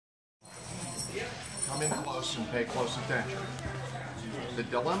come in close and pay close attention. The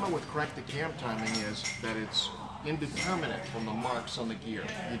dilemma with corrected cam timing is that it's indeterminate from the marks on the gear.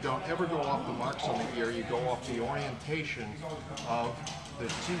 You don't ever go off the marks on the gear, you go off the orientation of the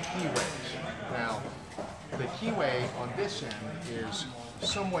two keyways. Now, the keyway on this end is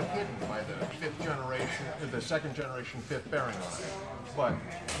somewhat hidden by the second generation fifth bearing on it. But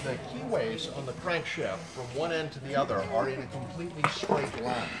the keyways on the crankshaft from one end to the other are in a completely straight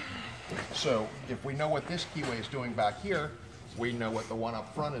line. So if we know what this keyway is doing back here, we know what the one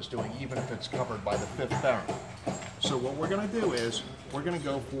up front is doing, even if it's covered by the fifth bearing. So what we're going to do is we're going to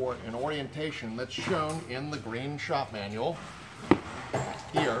go for an orientation that's shown in the green shop manual.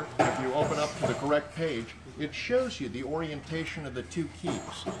 Here, if you open up to the correct page, it shows you the orientation of the two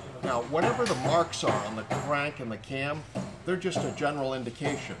keys. Now, whatever the marks are on the crank and the cam, they're just a general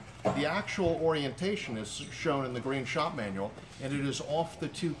indication. The actual orientation is shown in the green shop manual, and it is off the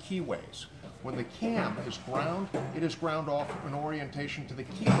two keyways. When the cam is ground, it is ground off an orientation to the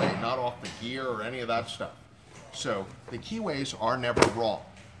keyway, not off the gear or any of that stuff. So the keyways are never wrong.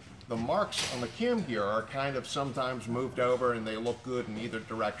 The marks on the cam gear are kind of sometimes moved over and they look good in either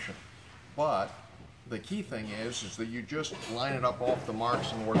direction. But the key thing is that you just line it up off the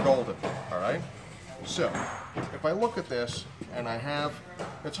marks and we're golden, all right? So if I look at this and I have,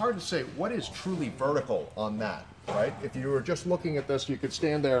 it's hard to say what is truly vertical on that, right? If you were just looking at this, you could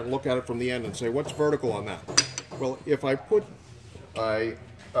stand there and look at it from the end and say, what's vertical on that? Well, if I put a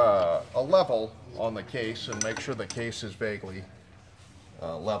level on the case and make sure the case is vaguely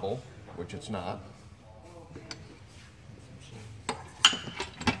level, which it's not.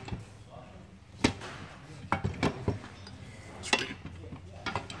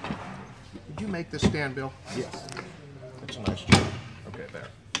 Did you make this stand, Bill? Yes. It's a nice job. Okay, there.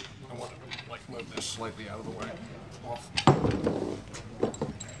 I want to move this slightly out of the way. Off.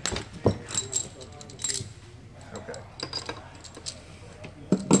 Okay.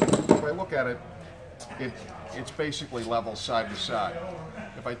 If I look at it, it's basically level side to side.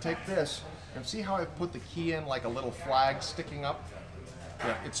 If I take this, and see how I put the key in like a little flag sticking up?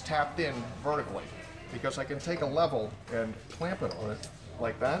 Yeah, it's tapped in vertically, because I can take a level and clamp it on it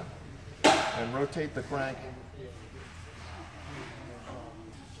like that, and rotate the crank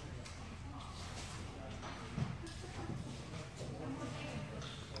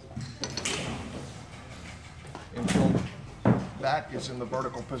until that is in the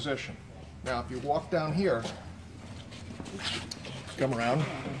vertical position. Now, if you walk down here, come around,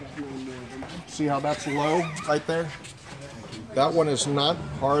 see how that's low right there? That one is not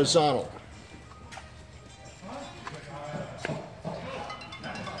horizontal.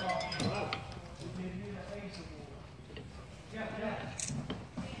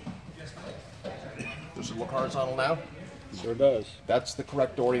 Does it look horizontal now? Sure does. That's the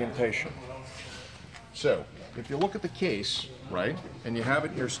correct orientation. So, if you look at the case, right, and you have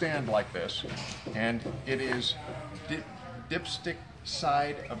it in your stand like this, and it is dipstick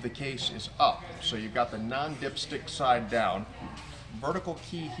side of the case is up, so you've got the non-dipstick side down, vertical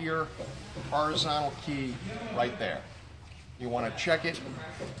key here, horizontal key right there. You want to check it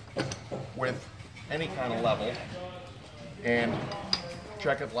with any kind of level and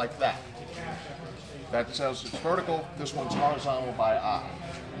check it like that. That says it's vertical, this one's horizontal by eye.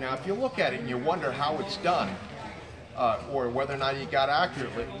 Now, if you look at it and you wonder how it's done, or whether or not you got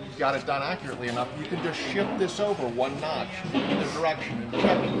it done accurately enough, you can just shift this over one notch in either direction and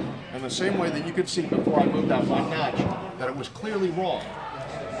check it. In the same way that you could see before I moved that one notch that it was clearly wrong.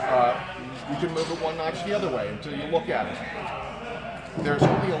 You can move it one notch the other way until you look at it. There's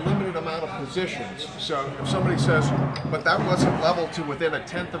only a limited amount of positions, so if somebody says, but that wasn't level to within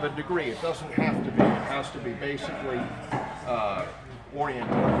 1/10 of a degree, it doesn't have to be. It has to be basically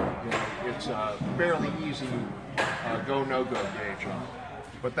oriented. You know, it's a fairly easy go, no-go gauge on it.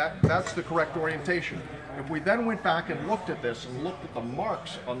 But that's the correct orientation. If we then went back and looked at this and looked at the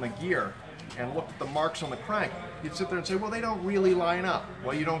marks on the gear and looked at the marks on the crank, you'd sit there and say, well, they don't really line up.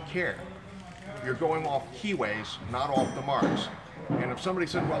 Well, you don't care. You're going off keyways, not off the marks. And if somebody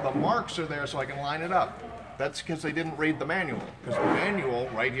said, well, the marks are there so I can line it up, that's because they didn't read the manual. Because the manual,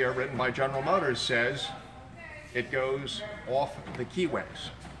 right here, written by General Motors, says it goes off the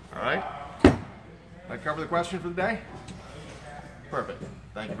keyways. All right? That cover the question for the day? Perfect.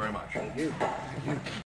 Thank you very much. Thank you.